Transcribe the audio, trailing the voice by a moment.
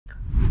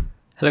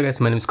Hello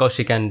guys, my name is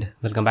Koushik and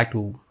welcome back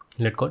to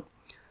LetCode.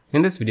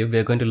 In this video, we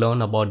are going to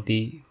learn about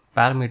the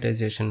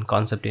parameterization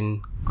concept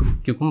in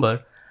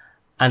Cucumber,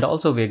 and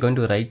also we are going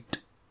to write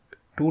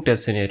two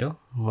test scenarios.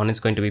 One is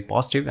going to be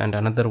positive and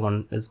another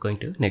one is going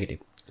to be negative.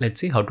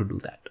 Let's see how to do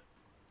that.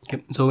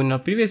 Okay, so in our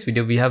previous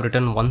video, we have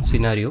written one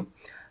scenario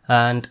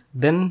and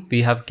then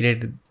we have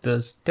created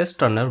this test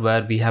runner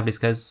where we have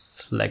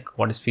discussed like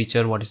what is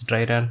feature, what is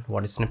dry run,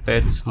 what is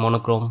snippets,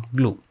 monochrome,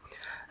 glue.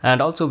 And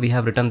also we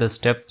have written the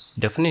steps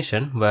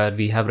definition where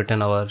we have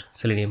written our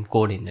Selenium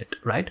code in it,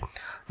 right?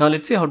 Now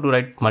let's see how to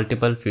write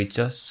multiple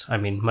features,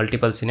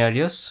 multiple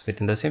scenarios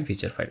within the same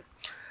feature file.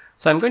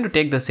 So I'm going to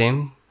take the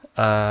same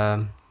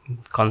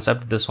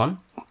concept, this one,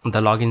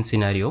 the login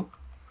scenario,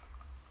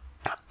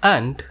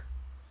 and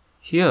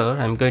here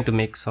I'm going to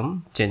make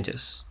some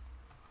changes.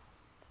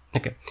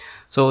 Okay,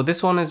 so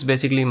this one is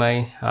basically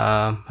my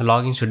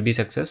login should be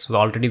success.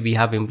 Already we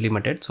have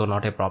implemented, so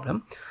not a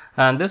problem.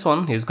 And this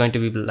one is going to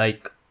be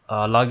like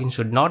login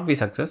should not be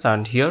success,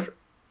 and here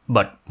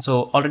but.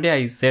 So already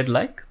I said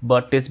like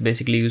but is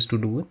basically used to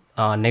do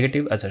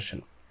negative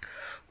assertion.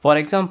 For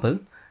example,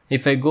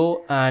 if I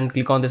go and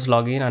click on this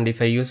login and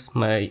if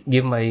I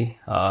give my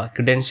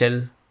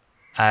credential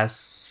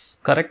as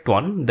correct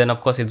one, then of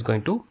course it's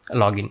going to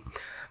log in.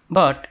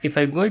 But if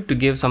I'm going to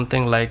give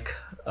something like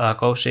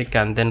Koushik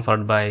and then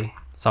followed by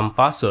some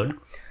password,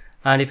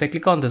 and if I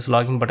click on this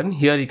login button,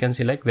 here you can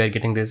see like we are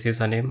getting this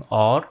username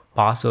or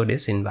password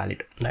is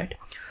invalid, right?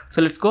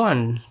 So let's go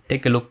and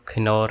take a look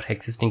in our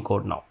existing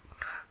code now.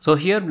 So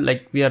here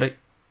like we are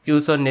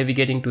user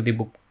navigating to the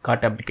book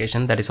cart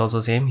application, that is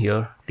also same.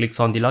 Here clicks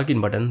on the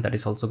login button, that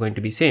is also going to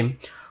be same.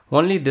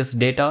 Only this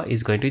data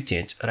is going to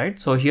change,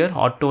 right? So here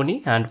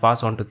Tony and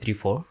pass on to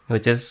 34,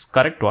 which is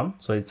correct one.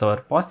 So it's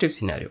our positive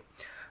scenario.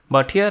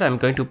 But here I'm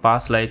going to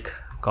pass like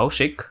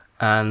Koushik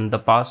and the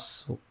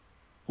password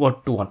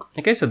to 1.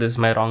 Okay, so this is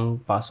my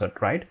wrong password,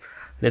 right?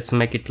 Let's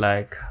make it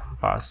like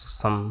pass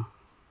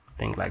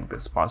something like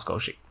this, pass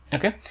Koushik.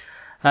 Okay,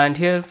 and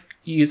here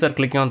user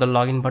clicking on the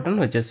login button,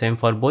 which is same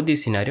for both the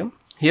scenario.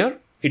 Here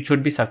it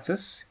should be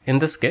success, in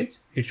this case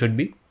it should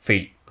be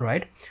fail,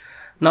 right?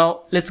 Now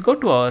let's go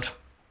to our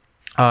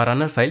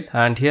runner file,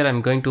 and here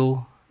I'm going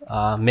to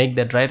make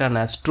the dry run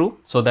as true,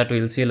 so that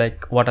we'll see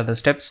like what are the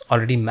steps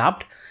already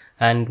mapped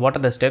and what are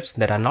the steps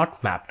that are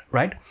not mapped,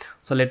 right?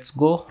 So let's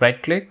go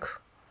right click,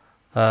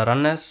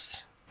 run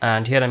as,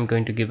 and here I'm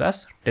going to give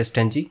as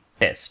TestNg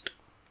test.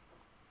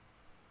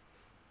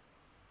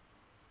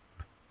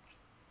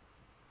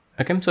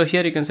 Okay, so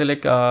here you can say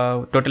like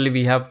totally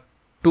we have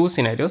two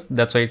scenarios,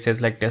 that's why it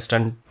says like test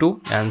and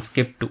 2 and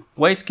skip 2.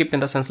 Why skip? In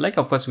the sense like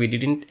of course we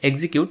didn't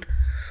execute,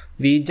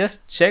 we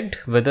just checked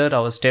whether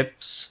our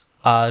steps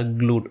are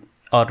glued,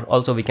 or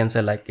also we can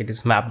say like it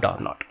is mapped or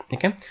not.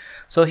 Okay,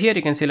 so here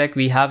you can see like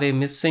we have a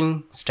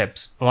missing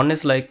steps. One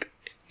is like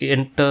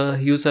enter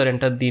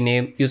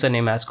the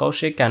username as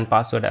Koushik and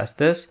password as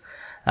this,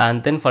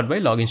 and then followed by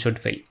login should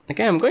fail.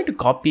 Okay, I'm going to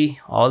copy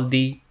all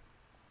the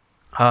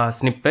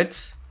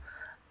snippets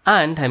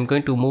and I'm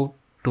going to move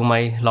to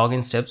my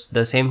login steps,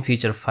 the same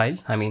feature file,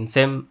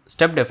 same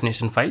step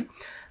definition file,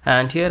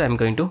 and here I'm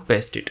going to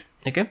paste it.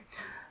 Okay,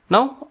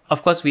 now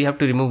of course we have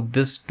to remove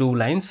these two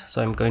lines,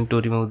 so I'm going to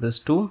remove this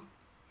two.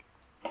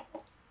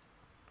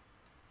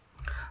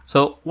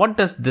 So what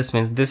does this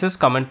mean? This is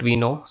comment we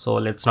know, so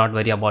let's not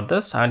worry about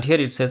this. And here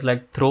it says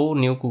like throw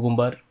new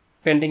cucumber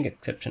pending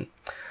exception.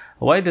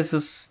 Why this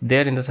is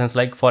there? In the sense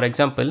like, for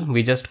example,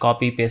 we just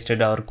copy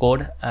pasted our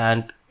code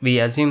and we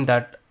assume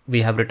that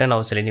we have written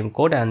our Selenium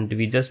code and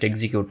we just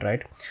execute,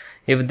 right?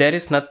 If there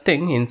is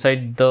nothing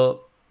inside the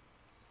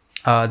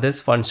this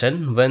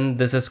function, when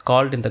this is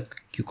called in the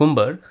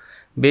cucumber,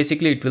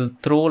 basically it will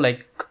throw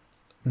like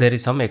there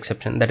is some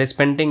exception, that is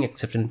pending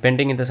exception.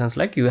 Pending in the sense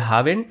like you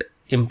haven't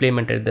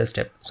implemented the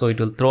step, so it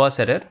will throw us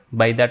error.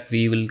 By that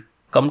we will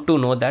come to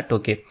know that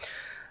okay,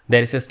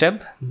 there is a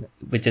step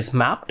which is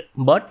mapped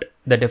but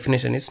the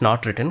definition is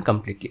not written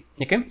completely.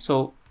 Okay,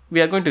 so we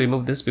are going to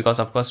remove this because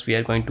of course we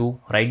are going to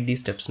write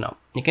these steps now.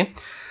 Okay,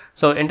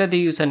 so enter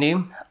the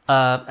username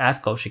as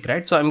Koushik,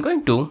 right? So I'm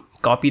going to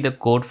copy the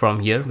code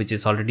from here which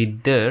is already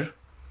there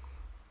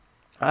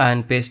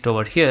and paste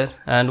over here,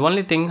 and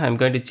only thing I'm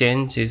going to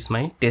change is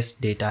my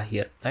test data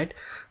here, right?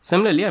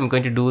 Similarly I'm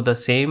going to do the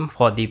same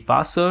for the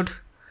password,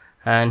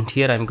 and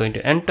here I'm going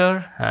to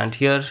enter, and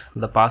here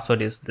the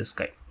password is this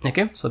guy.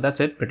 Okay, so that's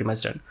it, pretty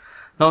much done.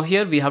 Now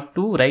here we have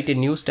to write a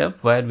new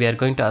step where we are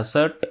going to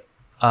assert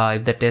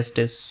if the test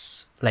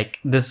is like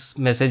this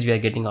message we are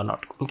getting or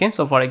not. Okay,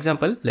 so for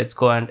example, let's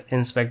go and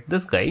inspect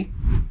this guy,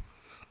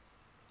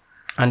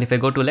 and if I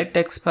go to let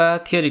text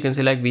path, here you can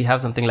see like we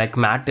have something like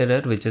mat error,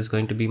 which is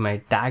going to be my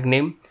tag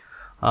name.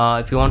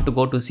 If you want to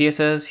go to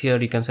CSS, here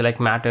you can select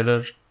mat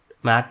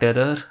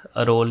error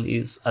role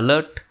is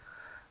alert,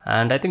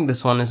 and I think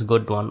this one is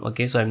good one.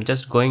 Okay, so I'm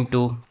just going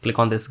to click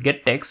on this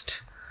get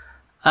text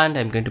and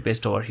I'm going to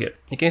paste over here.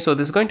 Okay, so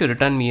this is going to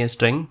return me a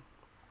string,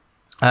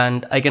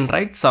 and I can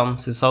write some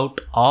sysout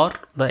or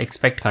the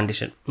expect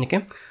condition.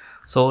 Okay,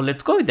 so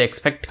let's go with the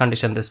expect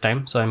condition this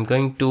time. So I'm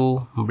going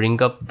to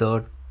bring up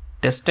the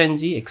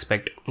TestNg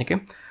expect.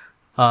 Okay,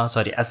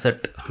 sorry,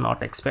 assert,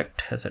 not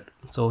expect, assert.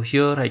 So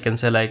here I can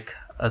say like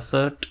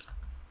assert,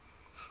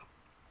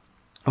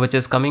 which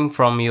is coming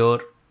from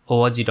your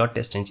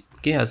org.testng.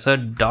 Okay,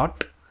 assert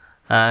dot,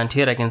 and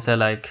here I can say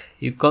like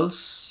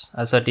equals,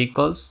 assert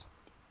equals,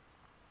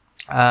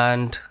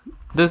 and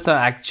this is the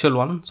actual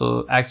one.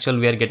 So actual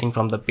we are getting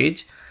from the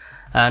page,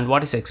 and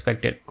what is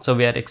expected, so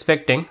we are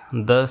expecting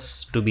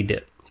this to be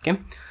there. Okay,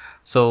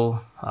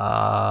 so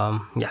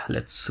yeah,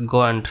 let's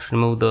go and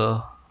remove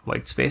the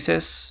white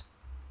spaces.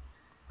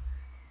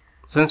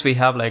 Since we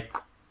have like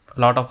a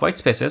lot of white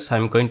spaces,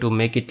 I'm going to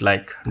make it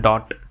like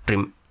dot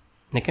trim.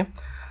 Okay,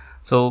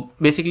 so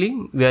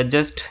basically we are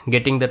just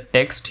getting the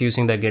text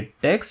using the get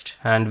text,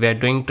 and we are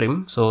doing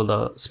trim, so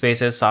the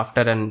spaces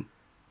after and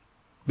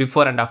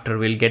before and after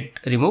will get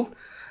removed,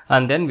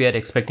 and then we are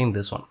expecting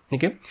this one.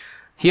 Okay,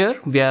 here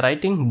we are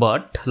writing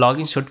but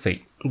login should fail.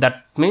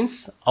 That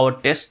means our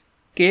test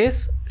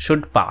case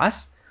should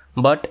pass,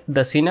 but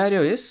the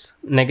scenario is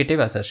negative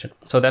assertion.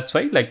 So that's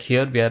why like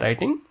here we are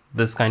writing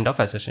this kind of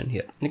assertion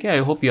here. Okay,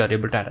 I hope you are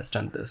able to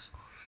understand this.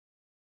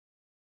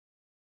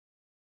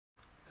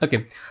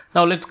 Okay,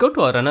 now let's go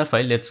to our runner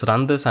file. Let's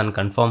run this and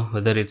confirm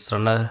whether it's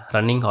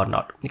running or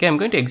not. Okay, I'm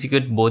going to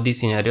execute both these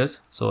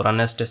scenarios. So run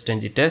as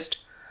TestNg test,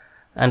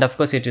 and of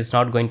course it is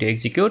not going to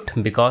execute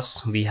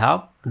because we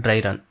have dry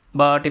run.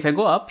 But if I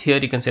go up here,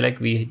 you can see like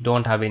we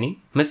don't have any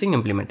missing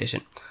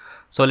implementation.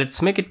 So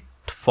let's make it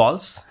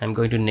false. I'm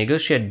going to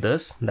negotiate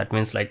this. That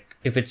means like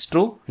if it's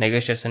true,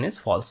 negotiation is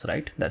false,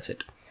 right? That's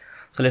it.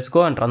 So let's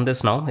go and run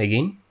this now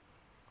again.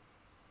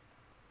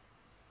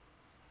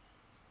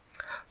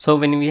 So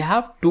when we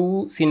have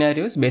two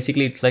scenarios,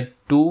 basically it's like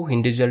two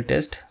individual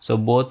tests, so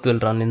both will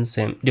run in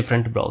same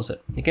different browser.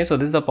 Okay, so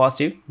this is the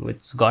positive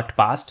which got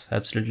passed,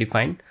 absolutely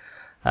fine,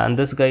 and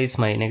this guy is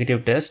my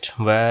negative test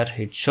where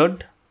it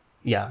should,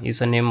 yeah,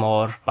 username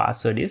or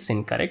password is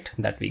incorrect,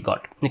 that we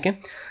got. Okay,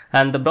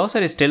 and the browser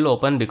is still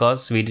open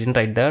because we didn't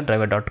write the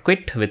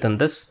driver.quit within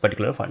this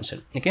particular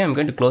function. Okay, I'm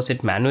going to close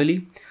it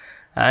manually,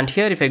 and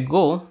here if I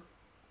go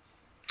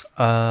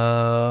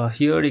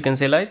here, you can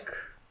say like,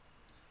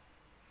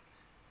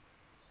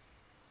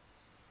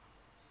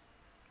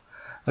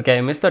 okay,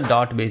 I missed the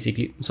dot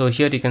basically. So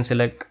here you can say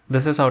like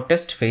this is our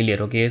test failure.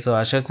 Okay, so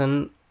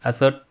assertion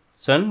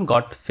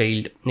got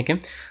failed. Okay,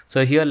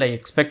 so here like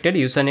expected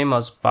username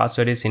or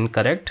password is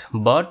incorrect,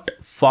 but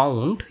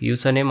found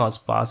username or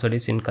password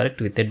is incorrect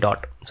with a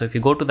dot. So if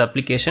you go to the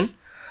application,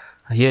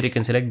 here you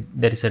can select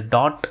there is a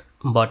dot,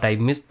 but I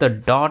missed the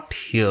dot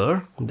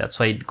here, that's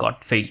why it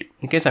got failed.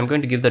 Okay, so I'm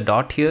going to give the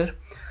dot here,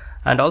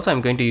 and also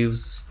I'm going to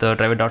use the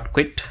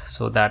driver.quit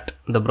so that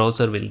the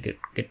browser will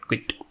get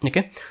quit.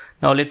 Okay,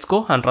 now let's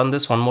go and run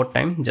this one more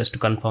time just to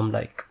confirm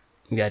like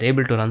we are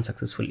able to run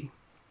successfully.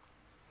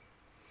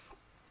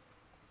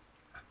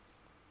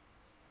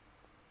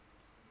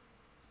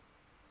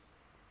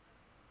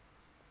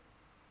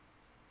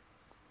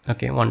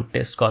 Okay, one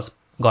test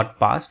got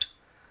passed,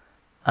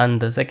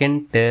 and the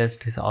second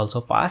test is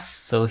also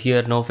passed. So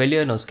here no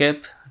failure, no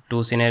skip,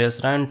 2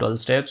 scenarios run, 12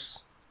 steps,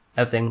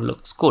 everything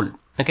looks cool.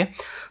 Okay,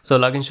 so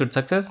login should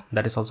success,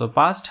 that is also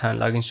passed, and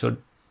login should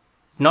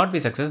not be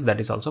success, that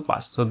is also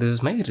passed. So this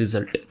is my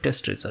result,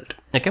 test result.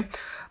 Okay,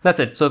 that's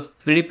it. So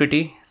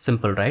pretty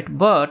simple, right?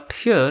 But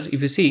here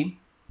if you see,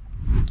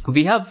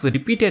 we have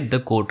repeated the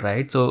code,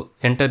 right? So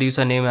enter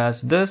username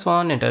as this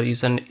one,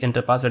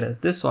 enter password as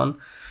this one.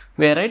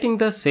 We are writing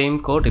the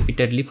same code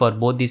repeatedly for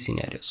both these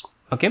scenarios.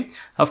 Okay,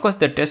 of course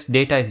the test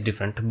data is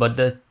different, but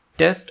the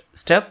test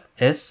step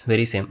is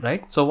very same,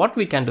 right? So what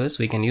we can do is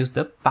we can use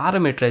the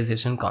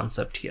parameterization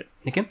concept here.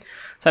 Okay,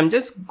 so I'm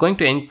just going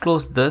to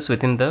enclose this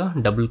within the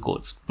double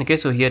quotes. Okay,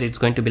 so here it's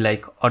going to be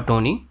like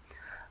Ottoni,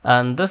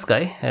 and this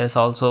guy is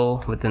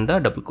also within the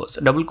double quotes.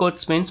 Double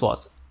quotes means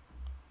what?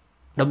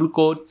 Double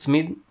quotes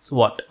means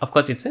what? Of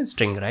course it's a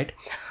string, right?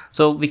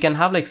 So we can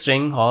have like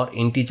string or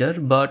integer,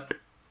 but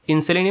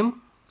in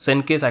Selenium,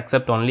 case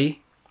accept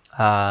only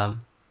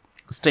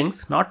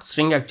strings, not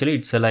string actually,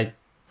 it's a like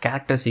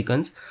character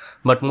sequence,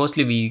 but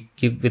mostly we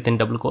keep within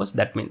double quotes,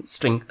 that means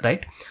string,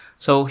 right?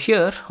 So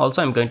here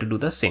also I'm going to do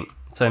the same.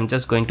 So I'm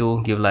just going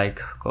to give like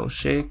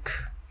Koushik,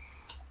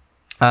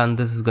 and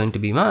this is going to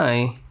be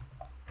my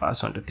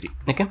pass123.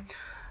 Okay,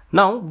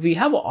 now we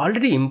have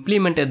already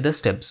implemented the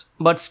steps,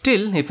 but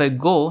still if I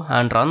go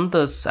and run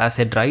this as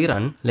a dry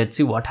run, let's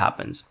see what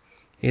happens.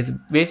 It's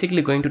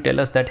basically going to tell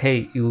us that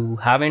hey, you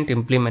haven't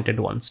implemented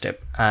one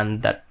step,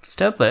 and that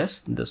step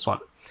is this one.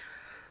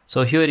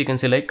 So here you can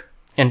say like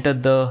enter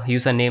the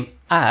username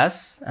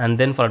as, and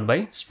then followed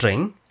by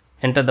string,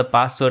 enter the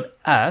password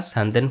as,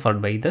 and then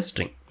followed by the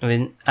string,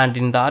 and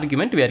in the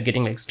argument we are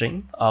getting like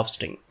string of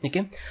string.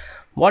 Okay,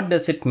 what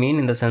does it mean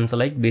in the sense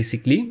like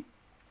basically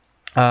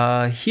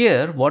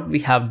here what we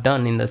have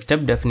done in the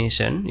step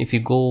definition, if you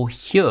go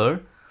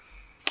here,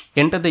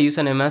 enter the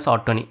username as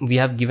Ottoni, we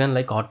have given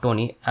like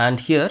Ottoni, and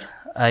here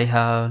I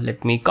have,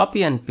 let me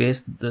copy and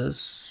paste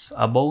this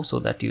above so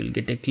that you will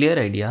get a clear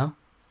idea.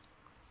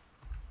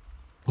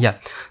 Yeah,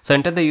 so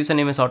enter the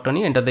username as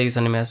Ottoni, enter the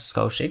username as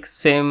Koushik,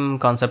 same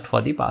concept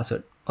for the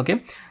password.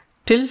 Okay,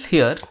 till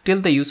here,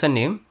 till the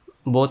username,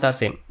 both are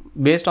same.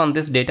 Based on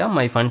this data,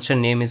 my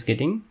function name is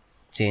getting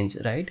changed,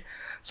 right?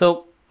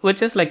 So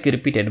which is like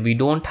repeated, we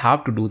don't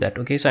have to do that.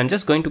 Okay, so I'm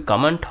just going to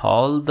comment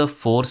all the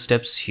 4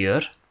 steps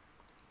here,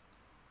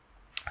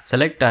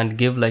 select and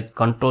give like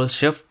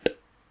Control-Shift/,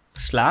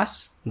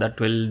 that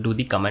will do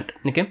the comment.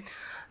 Okay,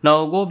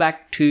 now go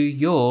back to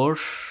your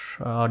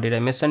did I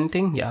miss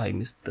anything? Yeah, I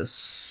missed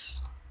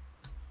this.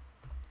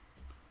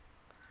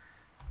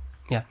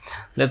 Yeah,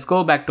 let's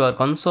go back to our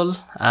console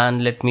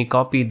and let me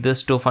copy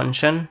this to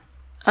function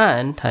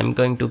and I'm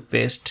going to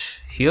paste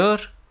here.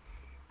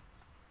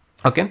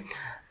 Okay,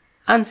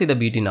 and see the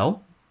beauty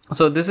now.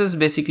 So this is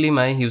basically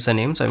my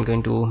username, so I'm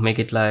going to make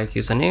it like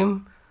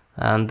username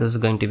and this is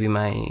going to be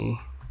my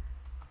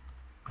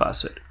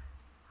password.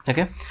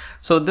 Okay,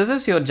 so this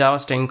is your Java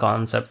string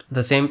concept,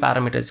 the same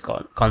parameters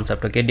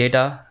concept. Okay,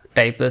 data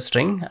type is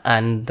string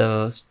and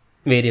the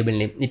variable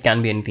name, it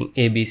can be anything,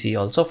 ABC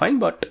also fine,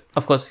 but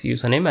of course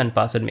username and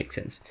password makes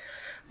sense.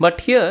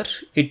 But here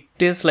it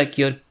is like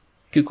your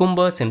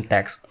Cucumber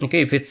syntax.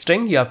 Okay, if it's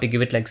string, you have to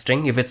give it like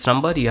string. If it's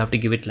number, you have to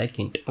give it like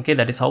int. Okay,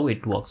 that is how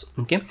it works.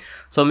 Okay,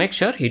 so make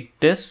sure it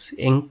is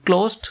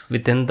enclosed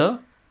within the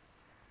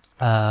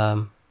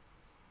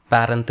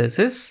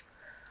parenthesis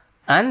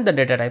and the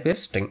data type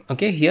is string.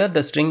 Okay, here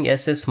the string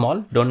s is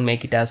small, don't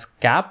make it as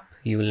cap,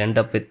 you will end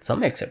up with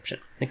some exception.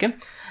 Okay,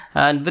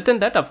 and within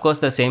that, of course,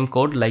 the same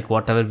code like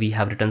whatever we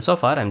have written so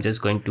far. I'm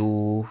just going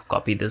to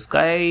copy this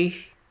guy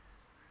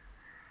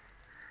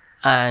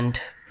and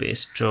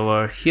paste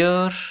over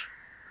here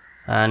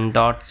and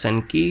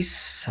 .send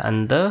keys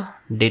and the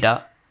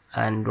data.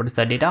 And what is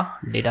the data?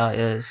 Data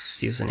is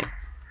username.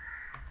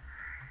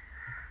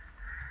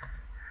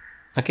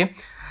 Okay,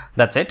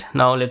 that's it.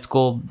 Now let's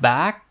go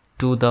back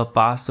to the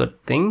password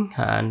thing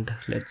and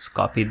let's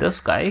copy this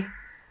guy,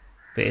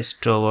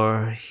 paste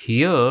over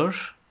here,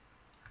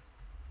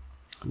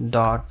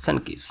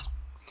 .send keys.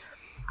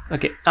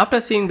 Okay, after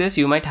seeing this,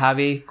 you might have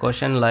a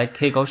question like,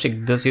 hey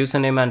Koushik, this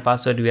username and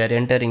password we are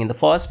entering in the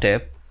first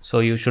step, so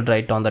you should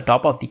write on the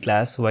top of the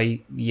class. Why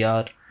you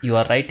are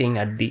writing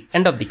at the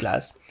end of the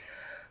class?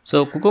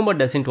 So Cucumber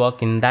doesn't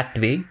work in that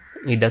way.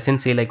 It doesn't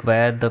say like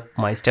where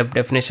my step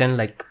definition,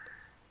 like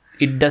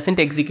it doesn't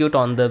execute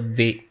on the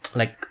way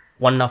like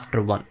one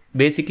after one.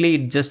 Basically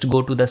it just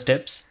go to the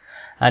steps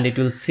and it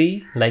will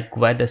see like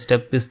where the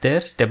step is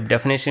there, step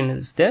definition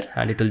is there,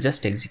 and it will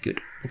just execute.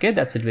 Okay,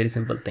 that's a very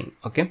simple thing.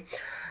 Okay,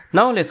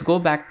 now let's go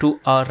back to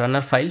our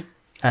runner file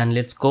and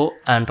let's go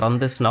and run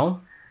this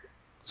now.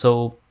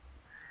 So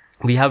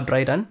we have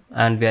dry run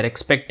and we are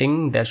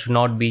expecting there should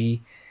not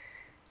be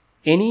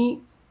any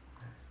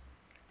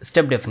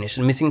step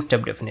definition, missing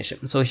step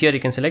definition. So here you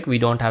can select we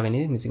don't have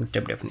any missing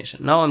step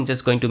definition. Now I'm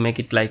just going to make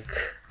it like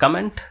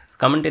comment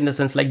in the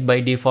sense like by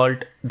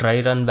default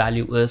dry run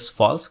value is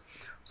false,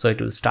 so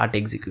it will start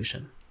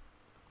execution.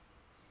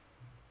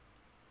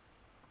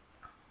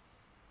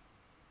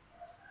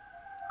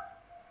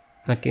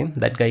 Okay,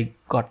 that guy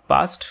got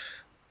passed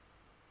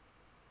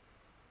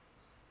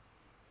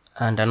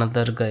and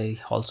another guy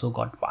also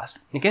got passed.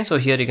 Okay, so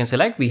here you can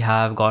select we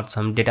have got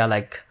some data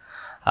like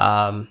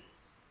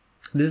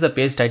this is the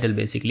page title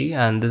basically,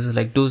 and this is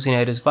like 2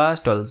 scenarios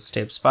passed, 12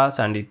 steps passed,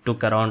 and it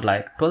took around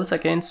like 12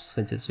 seconds,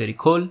 which is very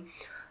cool,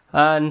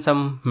 and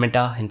some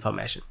meta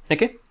information.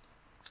 Okay,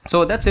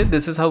 so that's it.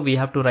 This is how we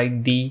have to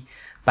write the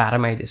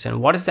parameterization.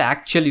 What is the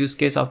actual use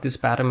case of this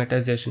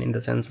parameterization? In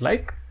the sense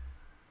like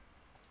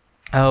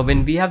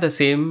when we have the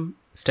same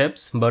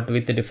steps but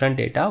with the different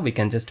data, we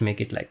can just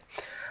make it like,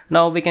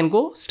 now we can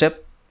go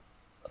step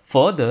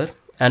further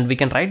and we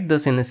can write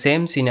this in the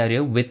same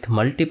scenario with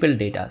multiple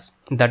datas.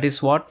 That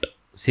is what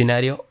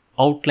scenario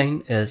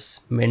outline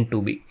is meant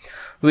to be.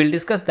 We'll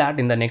discuss that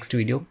in the next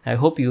video. I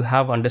hope you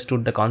have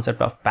understood the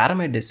concept of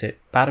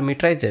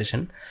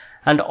parameterization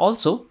and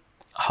also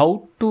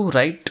how to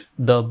write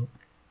the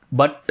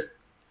but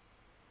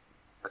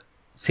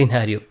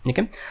scenario.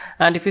 Okay,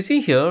 and if you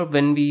see here,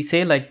 when we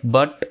say like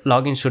but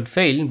login should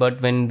fail,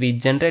 but when we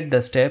generate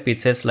the step,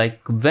 it says like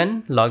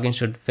when login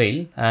should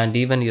fail, and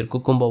even your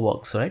Cucumber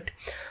works, right?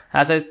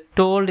 As I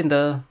told in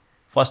the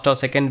first or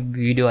second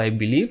video, I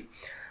believe,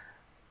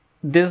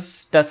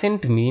 this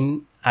doesn't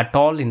mean at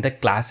all in the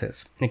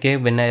classes. Okay,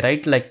 when I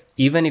write like,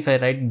 even if I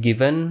write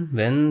given,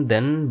 when,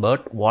 then,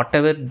 but,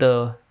 whatever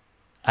the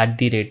 @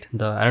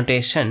 the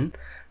annotation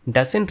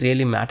doesn't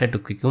really matter to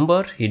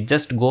Cucumber. It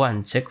just go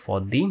and check for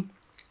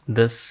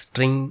the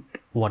string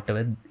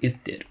whatever is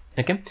there.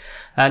 Okay,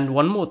 and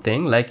one more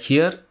thing, like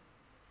here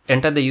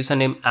enter the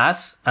username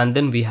as and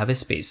then we have a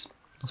space.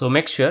 So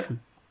make sure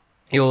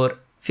your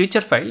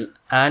feature file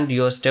and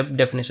your step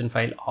definition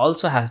file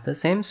also has the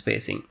same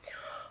spacing,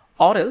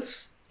 or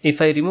else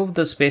if I remove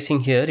the spacing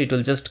here, it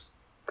will just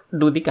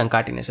do the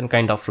concatenation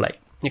kind of like.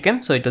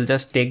 Okay, so it will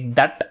just take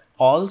that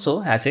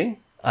also as a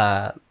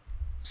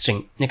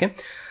string. Okay,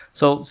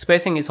 so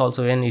spacing is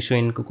also an issue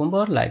in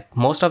Cucumber. Like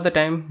most of the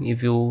time,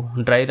 if you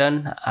dry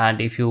run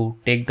and if you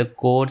take the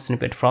code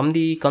snippet from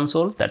the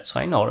console, that's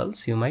fine, or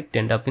else you might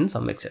end up in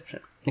some exception.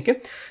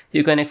 Okay,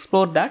 you can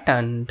explore that,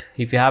 and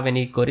if you have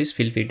any queries,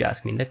 feel free to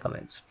ask me in the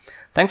comments.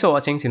 Thanks for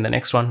watching. See you in the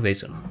next one very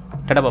soon.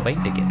 Tada, bye bye,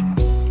 take care.